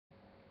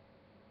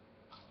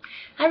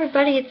Hi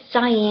everybody, it's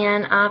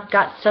Diane. I've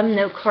got some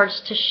note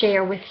cards to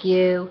share with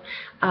you.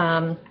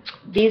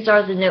 These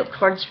are the note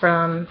cards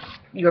from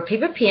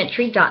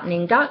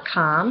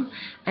yourpaperpantry.ning.com,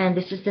 and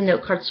this is the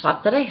note card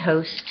swap that I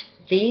host.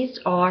 These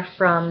are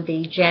from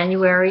the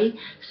January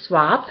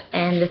swap,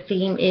 and the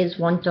theme is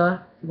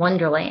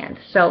Wonderland.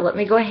 So let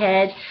me go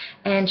ahead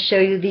and show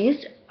you.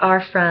 These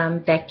are from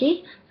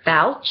Becky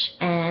YT,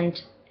 and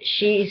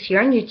she is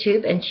here on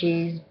YouTube, and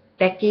she's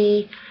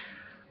Becky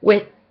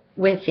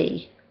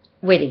YT.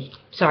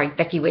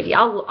 Becky YT.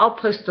 I'll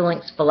post the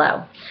links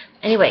below.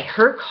 Anyway,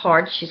 her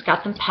cards, she's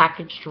got them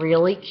packaged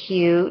really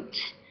cute.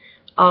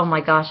 Oh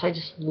my gosh, I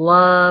just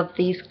love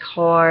these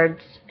cards.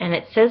 And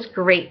it says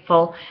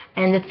grateful.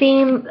 And the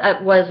theme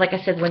was, like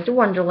I said, Winter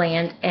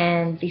Wonderland.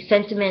 And the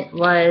sentiment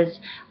was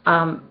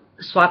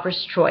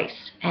Swapper's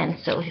Choice. And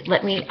so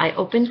I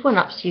opened one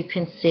up so you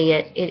can see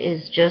it. It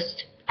is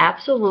just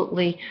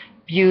absolutely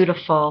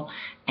beautiful.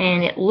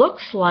 And it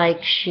looks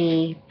like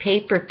she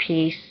paper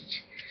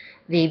pieced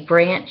the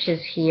branches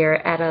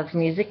here out of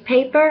music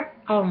paper.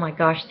 Oh my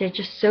gosh, they're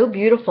just so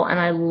beautiful, and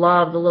I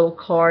love the little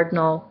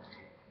cardinal.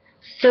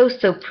 So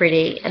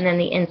pretty. And then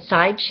the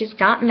inside she's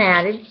got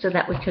matted so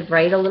that we could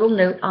write a little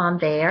note on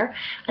there.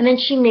 And then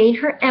she made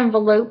her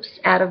envelopes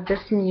out of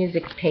this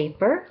music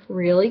paper.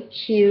 Really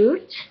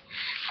cute.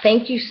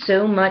 Thank you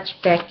so much,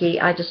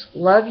 Becky. I just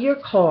love your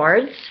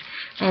cards,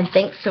 and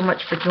thanks so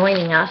much for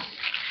joining us.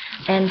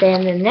 And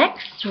then the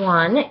next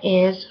one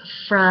is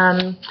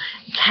from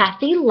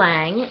Kathy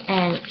Lang,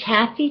 and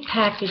Kathy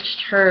packaged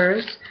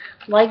hers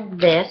like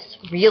this,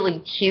 really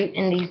cute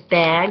in these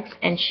bags,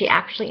 and she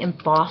actually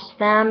embossed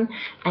them,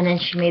 and then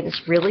she made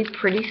this really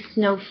pretty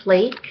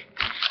snowflake,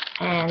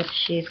 and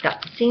she's got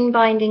the seam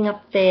binding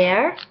up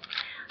there.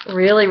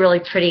 Really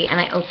pretty. And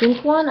I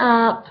opened one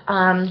up.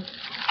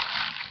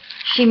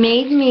 She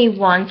made me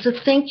one, so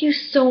thank you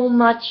so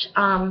much,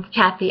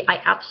 Kathy.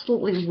 I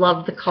absolutely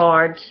love the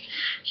cards.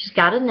 She's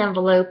got an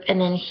envelope, and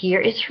then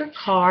here is her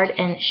card,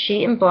 and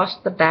she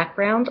embossed the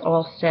background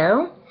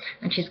also.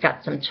 And she's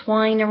got some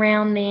twine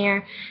around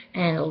there,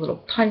 and a little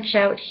punch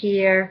out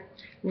here.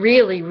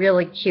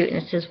 Really cute,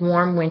 and it says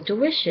warm winter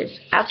wishes.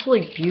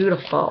 Absolutely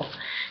beautiful.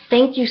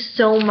 Thank you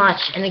so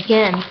much, and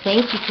again,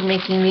 thank you for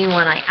making me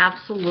one. I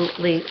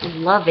absolutely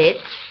love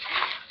it.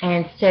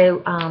 And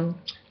so,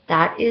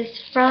 that is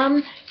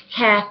from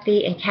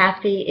Kathy, and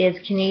Kathy is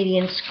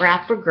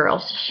Canadianscrappergirl.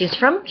 So she's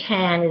from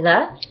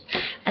Canada.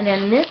 And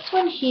then this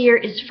one here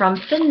is from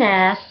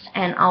Phyness,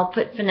 and I'll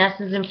put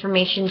Phyness's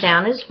information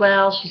down as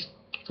well. She's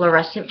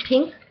fluorescent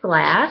pink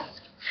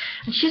glass.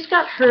 And she's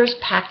got hers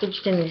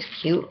packaged in these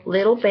cute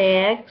little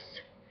bags.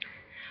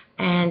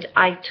 And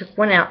I took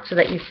one out so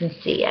that you can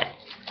see it.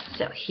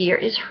 So here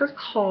is her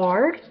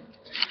card.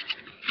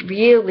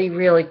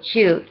 Really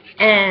cute.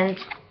 And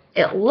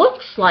it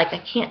looks like, I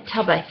can't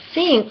tell, but I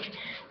think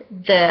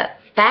the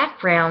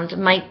background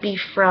might be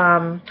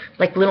from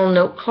like little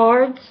note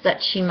cards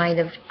that she might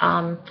have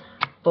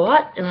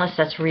bought, unless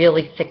that's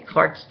really thick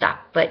cardstock.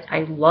 But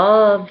I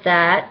love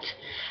that.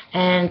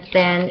 And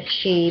then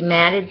she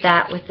matted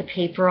that with the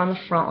paper on the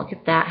front. Look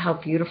at that, how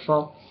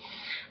beautiful.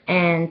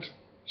 And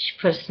she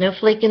put a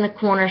snowflake in the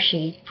corner.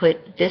 She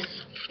put this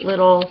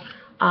little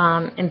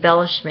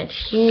embellishment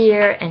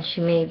here, and she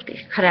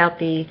cut out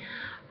the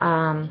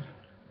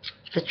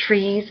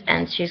trees,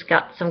 and she's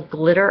got some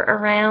glitter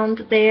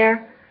around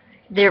there.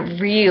 They're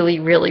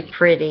really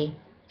pretty.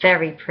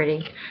 Very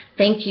pretty.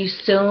 Thank you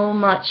so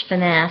much,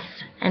 Phyness,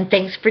 and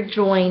thanks for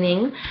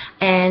joining.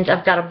 And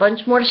I've got a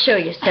bunch more to show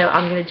you, so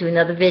I'm going to do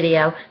another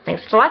video.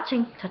 Thanks for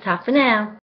watching. Ta-ta for now.